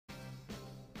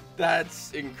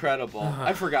That's incredible.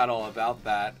 I forgot all about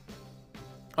that.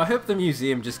 I hope the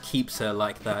museum just keeps her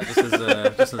like that, just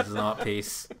as an art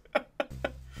piece.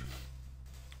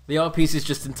 The art piece is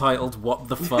just entitled "What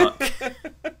the fuck."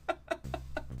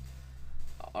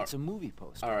 It's a movie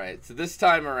poster. All right, so this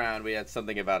time around we had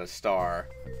something about a star.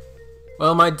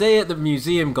 Well, my day at the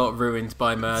museum got ruined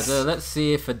by murder. Let's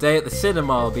see if a day at the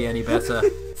cinema will be any better.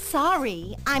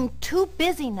 Sorry, I'm too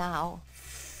busy now.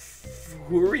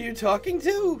 Who are you talking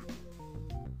to?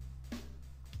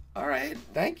 All right,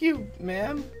 thank you,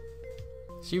 ma'am.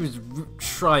 She was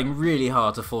trying really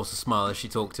hard to force a smile as she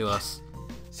talked to us.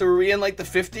 So are we in like the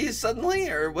 50s suddenly,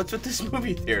 or what's with this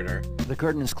movie theater? The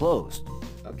curtain is closed.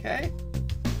 Okay.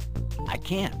 I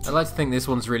can't. I like to think this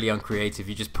one's really uncreative.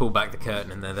 You just pull back the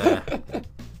curtain and they're there.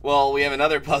 Well, we have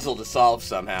another puzzle to solve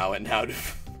somehow, and how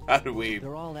do we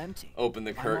They're all empty. open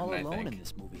the curtain, I'm all alone I think. in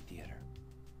this movie theater.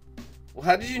 Well,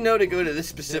 how did you know to go to this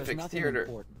specific There's nothing theater?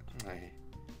 important.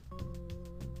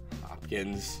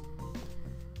 Hopkins.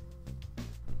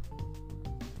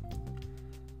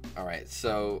 Alright,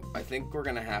 so I think we're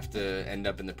gonna have to end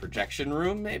up in the projection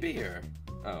room, maybe? Or...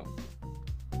 Oh.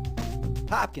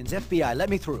 Hopkins, FBI, let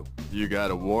me through. You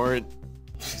got a warrant?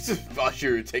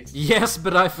 Usher takes... Yes,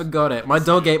 but I forgot it. My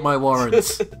dog ate my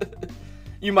warrants.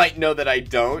 You might know that I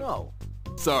don't. No.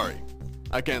 Sorry.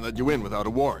 I can't let you in without a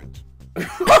warrant.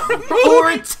 Or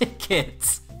a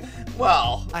ticket.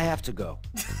 Well... I have to go.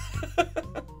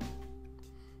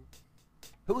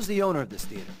 Who's the owner of this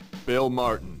theater? Bill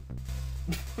Martin.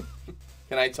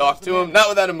 Can I talk to him? Not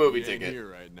without a movie He ain't ticket. here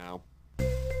right now.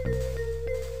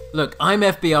 Look, I'm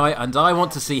FBI and I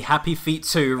want to see Happy Feet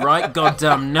 2 right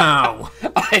goddamn now.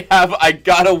 I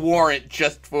got a warrant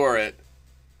just for it.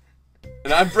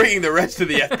 And I'm bringing the rest of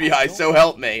the FBI, so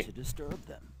help me. To disturb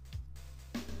them.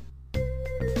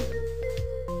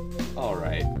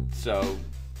 Alright, so...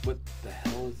 What the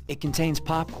hell is... It contains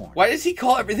popcorn. Why does he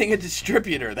call everything a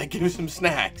distributor that gives him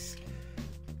snacks?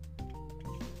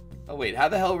 Oh wait, how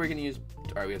the hell are we gonna use...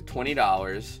 Alright, we have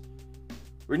 $20.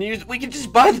 We're gonna use... We can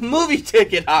just buy the movie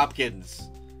ticket, Hopkins!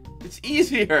 It's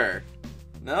easier!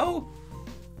 No?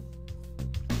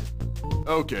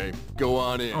 Okay, go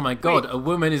on in. Oh my god, a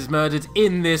woman is murdered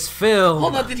in this film.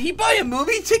 Hold on, did he buy a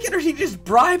movie ticket or did he just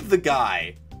bribe the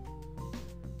guy?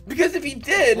 Because if he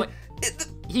did... What?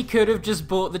 He could have just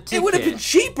bought the ticket. It would have been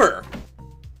cheaper!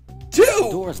 Too! The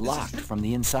door is locked from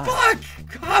the inside.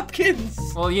 Fuck! Hopkins!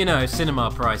 Well, you know,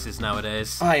 cinema prices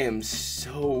nowadays. I am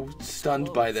so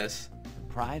stunned by this.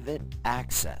 Private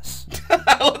access.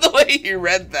 I love the way you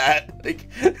read that.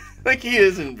 Like he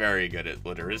isn't very good at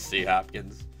literacy,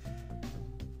 Hopkins.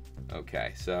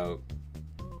 Okay, so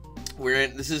we're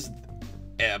in. This is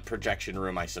a projection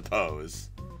room, I suppose.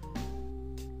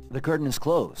 The curtain is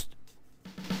closed.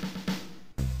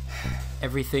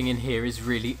 Everything in here is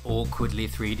really awkwardly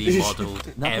 3D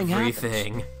modeled. Nothing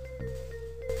Everything.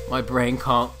 My brain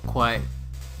can't quite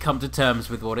come to terms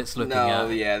with what it's looking No,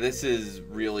 at. yeah, this is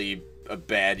really a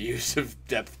bad use of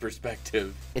depth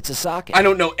perspective. It's a socket. I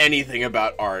don't know anything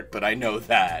about art, but I know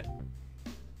that.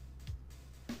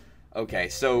 Okay,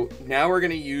 so now we're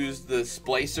gonna use the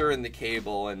splicer and the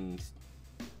cable, and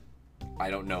I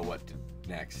don't know what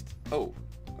next. Oh.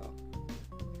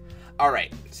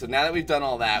 Alright, so now that we've done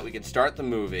all that, we can start the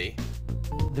movie.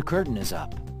 The curtain is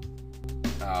up.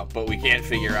 But we can't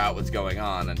figure out what's going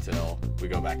on until we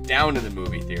go back down to the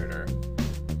movie theater.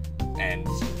 And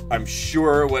I'm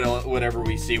sure whatever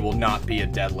we see will not be a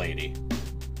dead lady.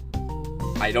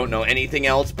 I don't know anything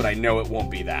else, but I know it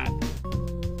won't be that.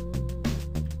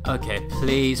 Okay,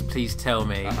 please tell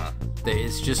me that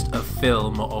it's just a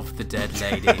film of the dead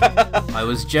lady. I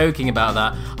was joking about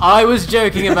that.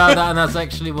 And that's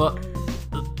actually what...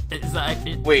 Is that...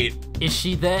 Wait. Is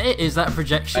she there? Is that a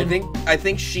projection? I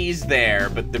think she's there,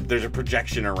 but there's a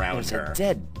projection around There's her. a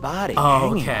dead body Oh,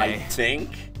 hanging. okay. I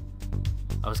think.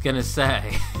 I was gonna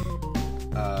say.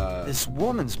 This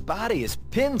woman's body is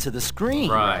pinned to the screen.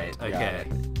 Right, got okay.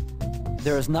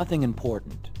 There is nothing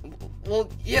important. Well,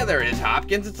 yeah, there is,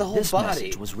 Hopkins. It's the whole This body.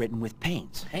 message was written with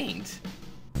paint. Paint?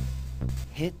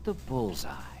 Hit the bullseye.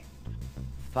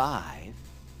 5,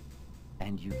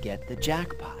 and you get the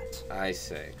jackpot. I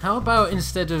see. How about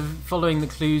instead of following the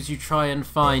clues, you try and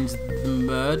find the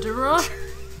murderer?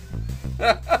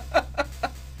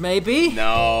 Maybe?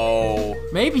 No.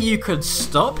 Maybe you could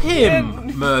stop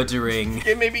him murdering.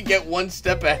 Can maybe get one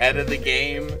step ahead of the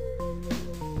game.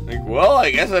 Like, well,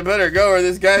 I guess I better go where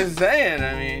this guy's saying.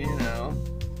 I mean, you know.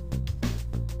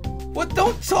 What?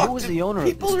 Don't talk Who was to the owner of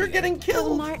people this who are theater? getting Bill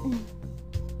killed. Martin.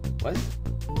 What?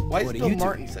 Why What is are Bill you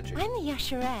Martin doing? such a... I'm the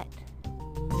usherette.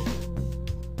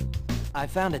 I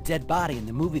found a dead body in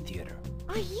the movie theater.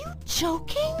 Are you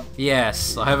joking?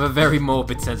 Yes, I have a very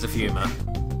morbid sense of humor.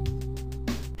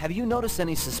 Have you noticed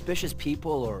any suspicious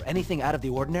people or anything out of the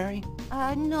ordinary?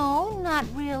 No, not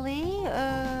really.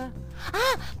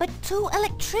 But 2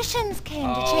 electricians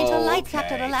came to change the lights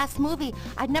after the last movie.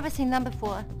 I'd never seen them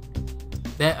before.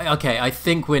 Okay, I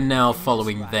think we're now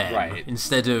following them Right.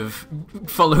 instead of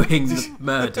following the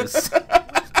murders.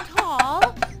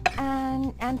 Tall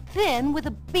and thin with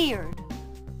a beard.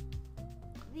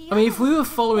 I mean, if we were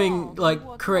following,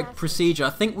 like, correct procedure, I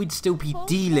think we'd still be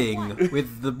dealing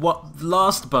with the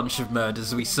last bunch of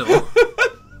murders we saw.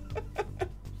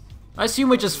 I assume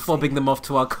we're just fobbing them off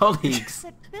to our colleagues.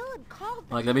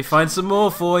 Like, let me find some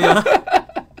more for you.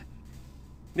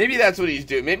 Maybe that's what he's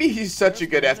doing. Maybe he's such a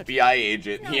good FBI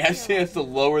agent, he has to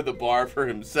lower the bar for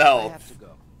himself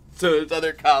so his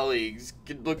other colleagues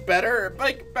can look better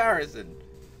by comparison.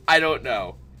 I don't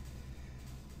know.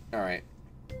 Alright.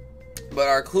 But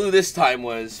our clue this time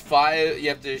was 5. You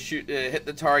have to hit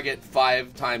the target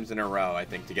 5 times in a row, I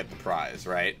think, to get the prize,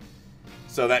 right?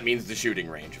 So that means the shooting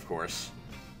range, of course.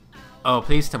 Oh,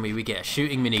 please tell me we get a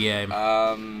shooting minigame.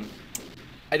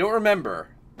 I don't remember.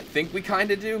 I think we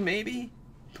kind of do, maybe?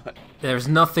 But There's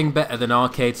nothing better than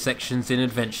arcade sections in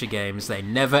adventure games. They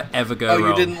never ever go wrong. Oh,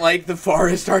 you didn't like the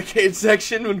forest arcade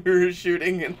section when we were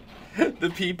shooting and the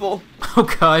people? Oh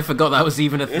god, I forgot that was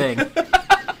even a thing.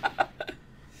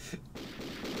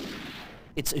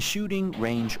 It's a shooting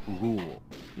range rule.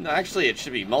 No, actually, it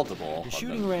should be multiple. The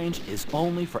shooting range is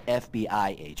only for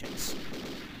FBI agents.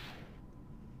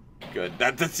 Good.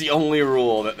 That's the only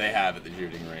rule that they have at the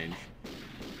shooting range.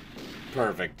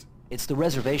 Perfect. It's the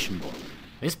reservation book.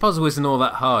 This puzzle isn't all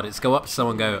that hard. It's go up to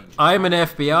someone, go, I'm an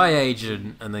FBI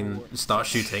agent, and then start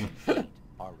shooting.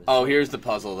 Oh, here's the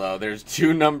puzzle, though. There's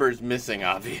 2 numbers missing,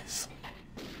 obviously.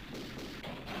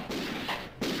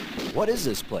 What is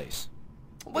this place?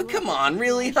 Well, come on,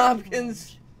 really,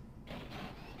 Hopkins?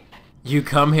 You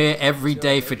come here every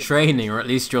day for training, or at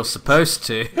least you're supposed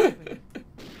to.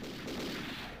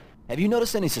 Have you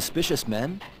noticed any suspicious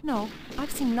men? No,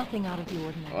 I've seen nothing out of the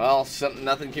ordinary. Well,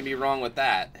 nothing can be wrong with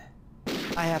that.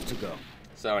 I have to go.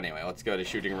 So anyway, let's go to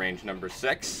shooting range number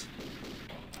 6.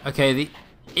 Okay,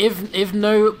 if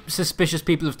no suspicious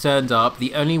people have turned up,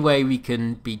 the only way we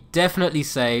can be definitely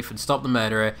safe and stop the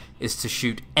murderer is to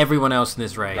shoot everyone else in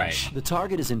this range. Right. The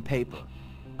target is in paper.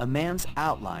 A man's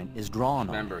outline is drawn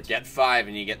Remember, on it. get 5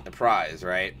 and you get the prize,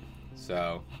 right?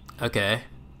 So Okay.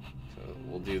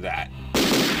 we'll do that.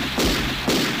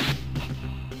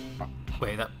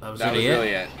 Wait, that was That was really really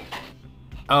it? it.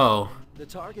 Oh. The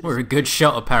target We're a good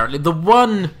shot, apparently. The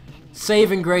one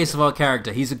saving grace of our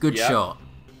character. He's a good Yep. shot.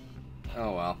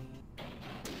 Oh well.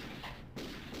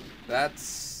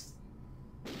 That's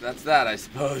that, I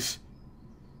suppose.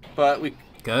 But we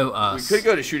Go us. could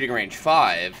go to shooting range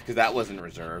 5 because that wasn't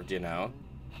reserved, you know.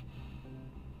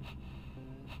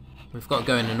 We've got to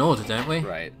go in an order, don't we?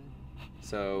 Right.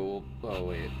 So, oh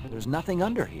wait. There's nothing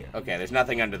under here. Okay, there's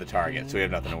nothing under the target, so we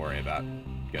have nothing to worry about.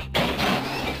 Good.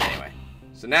 Anyway,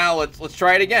 so now let's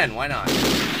try it again. Why not?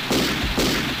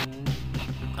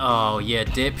 Oh, yeah,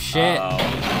 dipshit. Oh.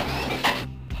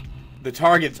 The target's The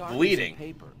target is in bleeding.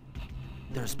 paper.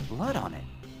 There's blood on it.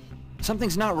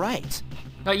 Something's not right.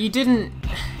 Like, you didn't...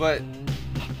 But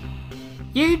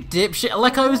You dipshit.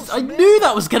 Like, I knew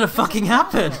that was gonna fucking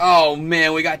happen. oh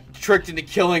man, we got tricked into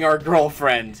killing our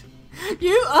girlfriend.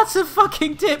 You utter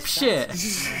fucking dipshit.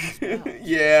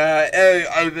 Yeah,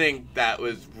 I think that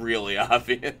was really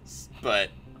obvious. But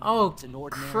Oh, an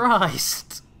ordinary-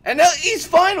 Christ. and now he's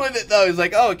fine with it though. He's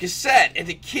like, oh, a cassette and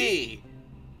a key.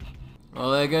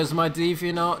 Well, there goes my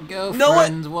deviant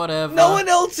girlfriend, whatever. No one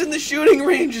else in the shooting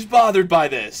range is bothered by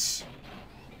this.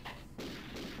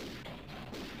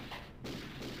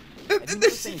 You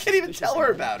can't even tell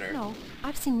her about her. No,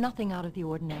 I've seen nothing out of the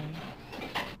ordinary.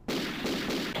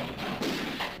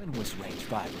 When was range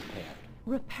 5 repaired?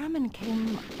 Repairmen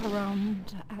came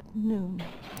around at noon.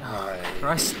 Alright.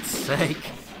 Christ's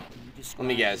sake. Let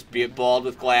me guess. Be it bald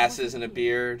with glasses and a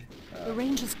beard. The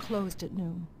range is closed at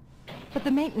noon, but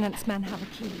the maintenance men have a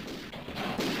key.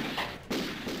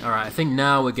 Alright, I think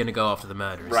now we're gonna go after the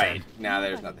murderers. Right. Then. Now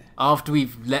there's nothing. After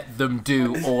we've let them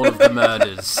do all of the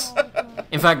murders.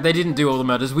 In fact, they didn't do all the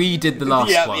murders. We did the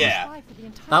last one. Yeah.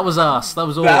 That was us. That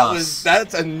was all us.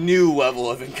 That's a new level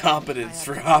of incompetence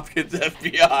for Hopkins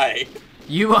FBI.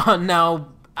 You are now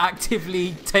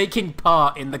actively taking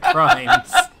part in the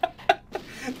crimes.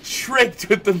 Tricked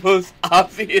with the most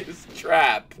obvious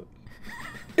trap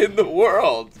in the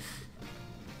world.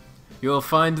 You'll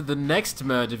find the next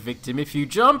murder victim if you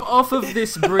jump off of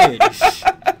this bridge.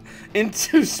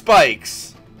 Into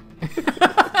spikes.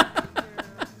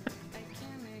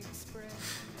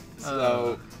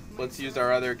 So, let's use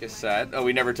our other cassette. Oh,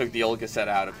 we never took the old cassette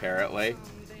out, apparently.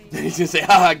 He's gonna say,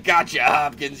 "Ha, gotcha,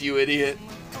 Hopkins, you idiot."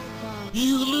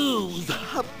 You lose,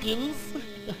 Hopkins.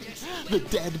 The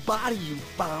dead body you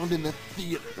found in the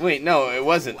theater. Wait, no, it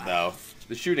wasn't, though.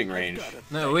 The shooting range.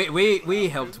 No, we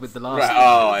helped with the last Right, one.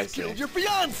 oh, I see. Killed your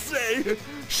fiancé.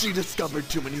 She discovered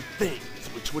too many things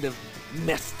which would have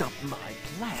messed up my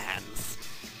plans.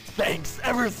 Thanks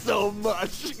ever so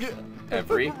much.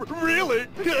 Really?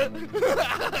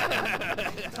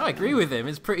 I agree with him.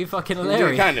 It's pretty fucking It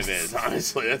hilarious. kind of is,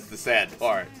 honestly. That's the sad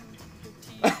part.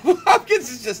 Hopkins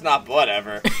is just not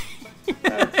whatever.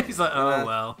 He's like, oh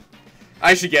well.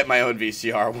 I should get my own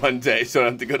VCR one day so I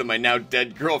don't have to go to my now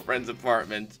dead girlfriend's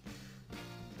apartment.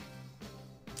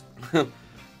 I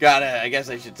guess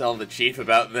I should tell the chief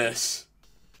about this.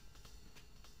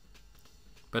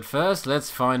 But first,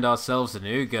 let's find ourselves a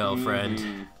new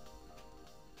girlfriend.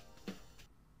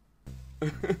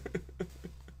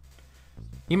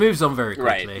 He moves on very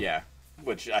quickly. Right, yeah.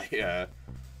 Which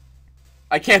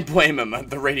I can't blame him at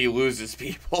the rate he loses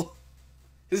people.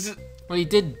 This is... Well, he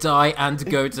did die and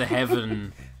go to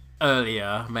heaven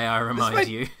earlier, may I remind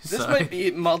you. This might be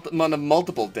one of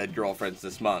multiple dead girlfriends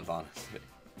this month, honestly.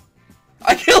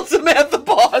 I killed Samantha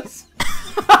Boss!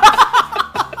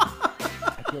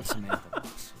 I killed Samantha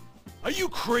Boss. Are you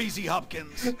crazy,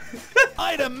 Hopkins?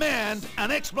 I demand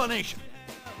an explanation.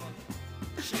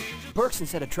 Berkson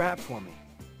set a trap for me.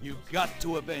 You got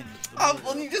to avenge the Oh,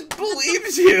 well, he just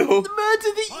believes you! The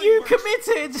murder that you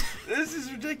committed! This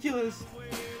is ridiculous.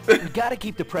 We gotta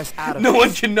keep the press out of No this.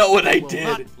 one can know what I will did.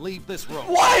 not leave this room.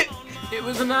 What? It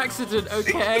was an accident, What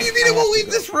do okay? you mean it won't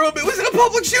leave this room? It was in a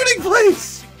public shooting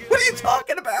place! What are you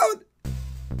talking about?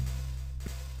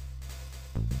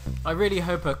 I really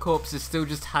hope her corpse is still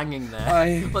just hanging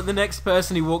there. But the next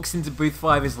person who walks into booth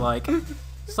 5 is like,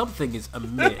 something is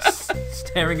amiss.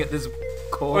 Staring at this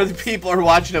corpse. Or the people are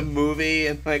watching a movie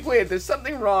and like, wait, there's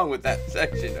something wrong with that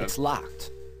section. It's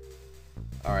locked.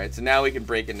 Alright, so now we can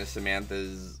break into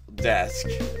Samantha's desk.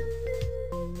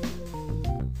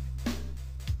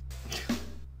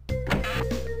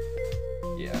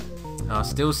 Yeah.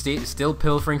 Still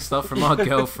pilfering stuff from our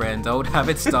girlfriend. Old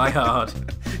habits die hard.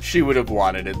 She would have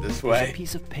wanted it this way. A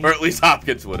piece of paper. Or at least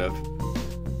Hopkins would have.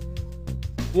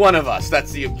 One of us,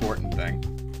 that's the important thing.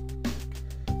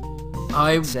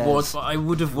 I says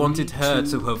would have wanted her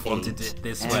to have wanted it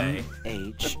this way.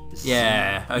 H.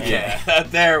 Yeah, okay. Yeah,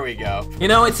 there we go. You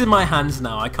know, it's in my hands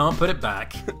now. I can't put it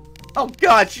back. Oh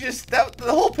god, she just, that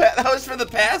was for the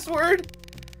password?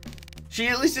 She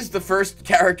at least is the first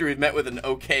character we've met with an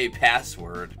okay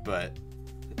password, but...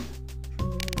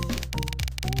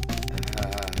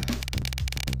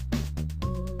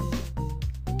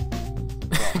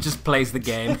 Just plays the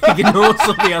game. Ignores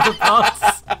all the other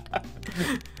parts.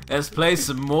 Let's play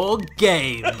some more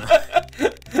game.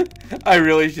 I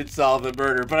really should solve the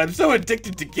murder, but I'm so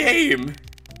addicted to game.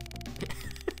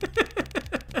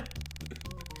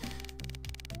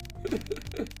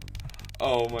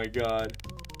 Oh my god.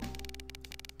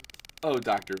 Oh,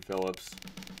 Dr. Phillips.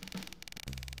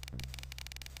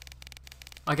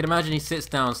 I can imagine he sits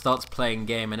down and starts playing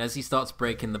game, and as he starts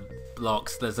breaking the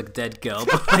blocks, there's a dead girl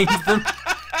behind them.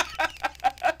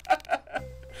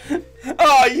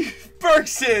 Oh, you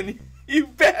Berkson! You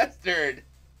bastard!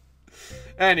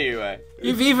 Anyway.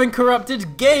 You've even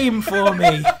corrupted game for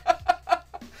me!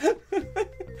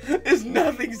 Is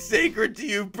nothing sacred to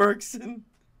you, Berkson?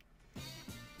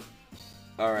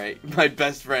 Alright, my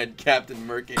best friend, Captain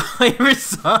Murky. I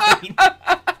resign!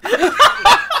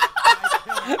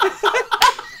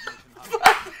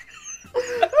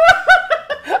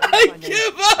 I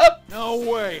give up! No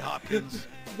way, Hopkins.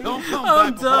 Don't come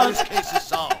I'm back before done. this case is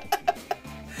solved.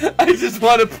 I just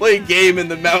want to play game in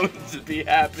the mountains and be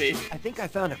happy. I think I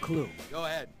found a clue. Go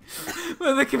ahead.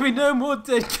 Well, there can be no more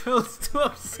dead girls to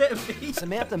upset me.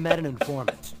 Samantha met an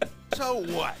informant. So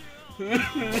what?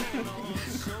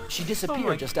 She Oh disappeared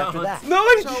my just after God. that. No,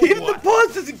 So even what? the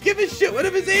boss doesn't give a shit. One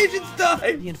of his agents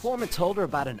died. The informant told her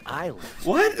about an island.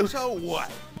 What? So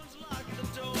what?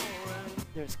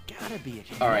 There's gotta be a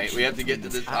connection. Alright, we have to get to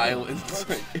this island.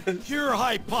 Your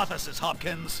hypothesis,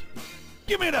 Hopkins.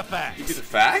 Give me the Give me facts. the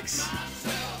facts?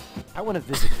 I want to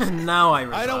visit. Now I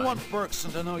resign. I don't want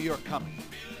Berkson to know you're coming.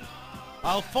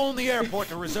 I'll phone the airport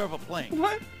to reserve a plane.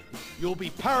 What? You'll be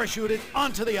parachuted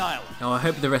onto the island. Oh, I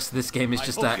hope the rest of this game is I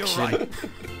just hope you're action. right.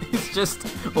 It's just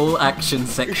all action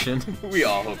section. We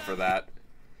all hope for that.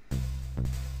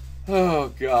 Oh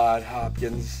god,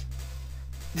 Hopkins.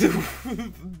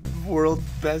 The world's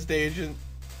best agent.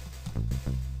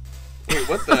 Wait,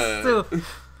 what the... Still,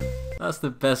 that was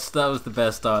the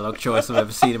best dialogue choice I've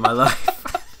ever seen in my life.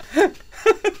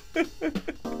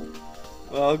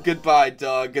 Well, goodbye,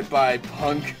 dog. Goodbye,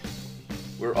 punk.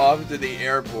 We're off to the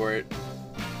airport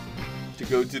to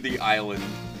go to the island.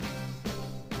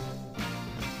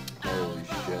 Holy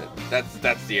shit.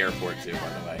 That's the airport too, by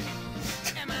the way.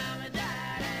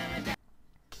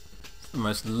 The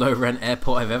most low-rent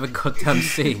airport I've ever goddamn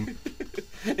seen.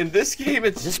 In this game,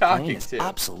 it's This plane shocking is too.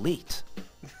 obsolete.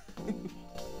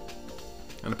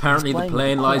 And apparently the This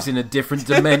plane plane- lies in a different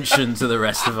dimension to the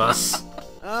rest of us.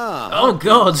 Ah, Oh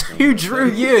god, who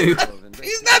drew you?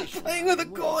 He's not playing with a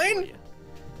coin.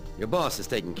 your boss is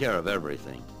taking care of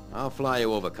everything. I'll fly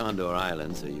you over Condor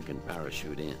Island so you can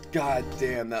parachute in. God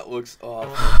damn, that looks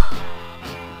awful.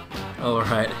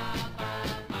 Alright.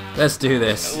 Let's do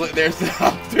this. Look, there's the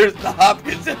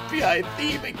Hopkins FBI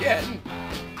theme again.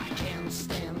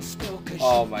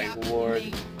 Oh my lord.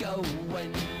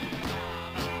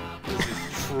 This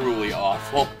is truly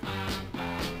awful.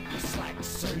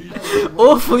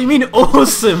 Awful? You mean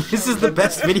awesome? This is the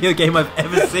best video game I've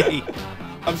ever seen.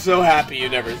 I'm so happy you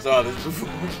never saw this before.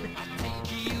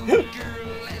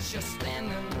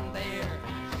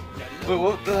 Wait,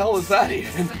 what the hell was that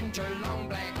even?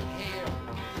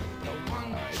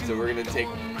 Alright, so we're gonna take...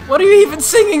 What are you even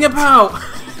singing about?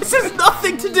 This has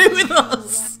nothing to do with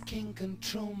us.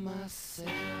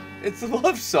 It's a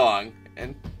love song,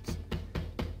 and...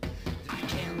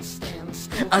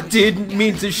 I didn't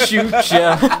mean to shoot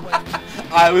ya.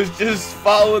 I was just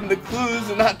following the clues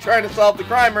and not trying to solve the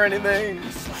crime or anything.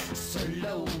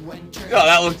 Oh,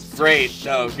 that looks great.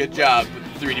 No, good job with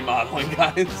 3D modeling,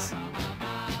 guys.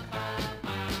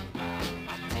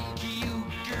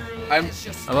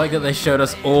 I like that they showed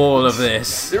us all of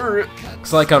this. They're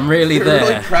It's like I'm really really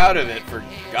there. proud of it for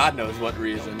God knows what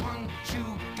reason.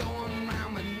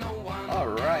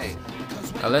 Alright.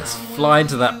 Now let's fly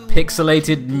into that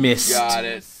pixelated mist. Got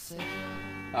it.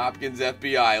 Hopkins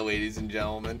FBI, ladies and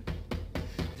gentlemen.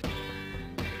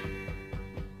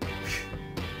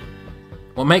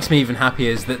 What makes me even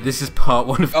happier is that this is part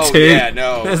 1 of 2. Oh yeah,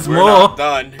 no. There's we're more. not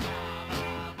done.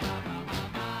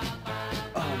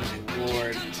 Oh my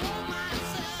lord.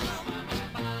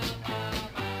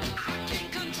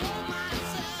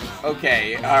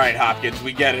 Okay, alright Hopkins,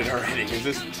 we get it already. Is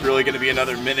this really gonna be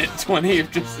another minute 20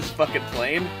 of just this fucking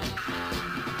plane?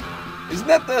 Isn't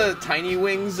that the Tiny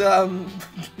Wings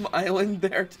island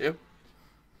there too?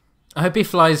 I hope he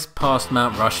flies past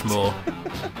Mount Rushmore.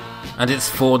 And it's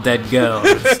 4 dead girls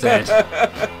instead.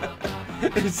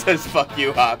 It says "fuck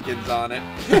you, Hopkins" on it.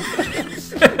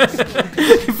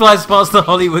 He flies past the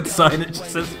Hollywood sign and just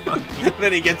says fuck you.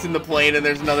 Then he gets in the plane and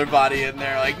there's another body in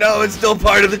there. Like, no, it's still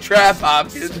part of the trap,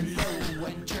 Hopkins.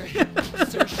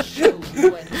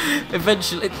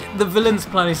 Eventually, the villain's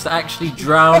plan is to actually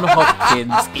drown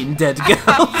Hopkins in dead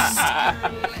girls.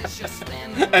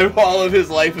 And all of his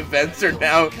life events are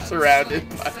now surrounded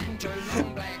by...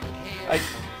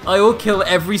 I will kill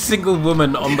every single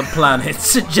woman on the planet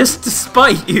just to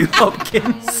spite you,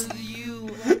 Hopkins.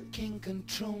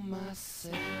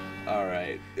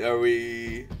 Alright, are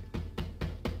we...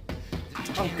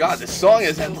 Oh god, this song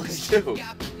is endless too.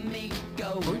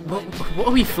 What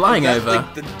are we flying Is that, over?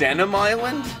 like the Denim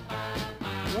Island?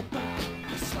 What the...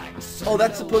 Oh,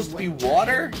 that's supposed to be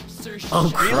water?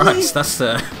 Oh Christ, that's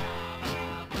some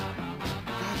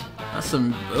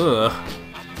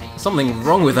something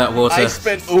wrong with that water. I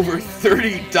spent over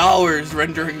 $30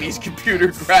 rendering these computer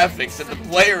graphics, and the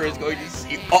player is going to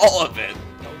see all of it.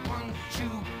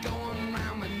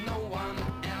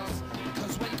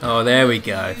 Oh, there we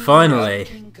go. Finally.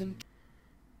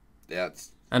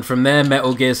 That's... And from there,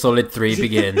 Metal Gear Solid 3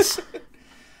 begins.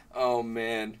 Oh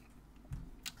man.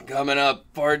 Coming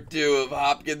up, part 2 of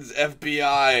Hopkins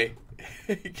FBI,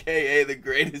 aka the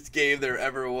greatest game there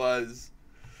ever was.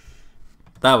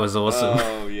 That was awesome.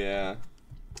 Oh yeah.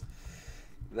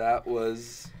 That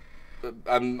was...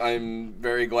 I'm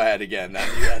very glad again that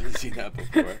you hadn't seen that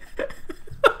before.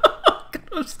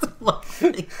 I'm still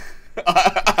laughing.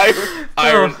 I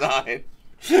resign.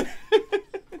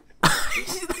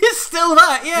 It's still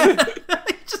that, yeah.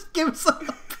 Just give us up.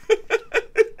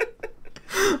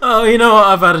 Oh, you know what?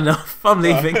 I've had enough. I'm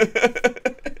leaving.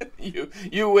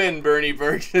 You win, Bernie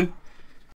Bergen.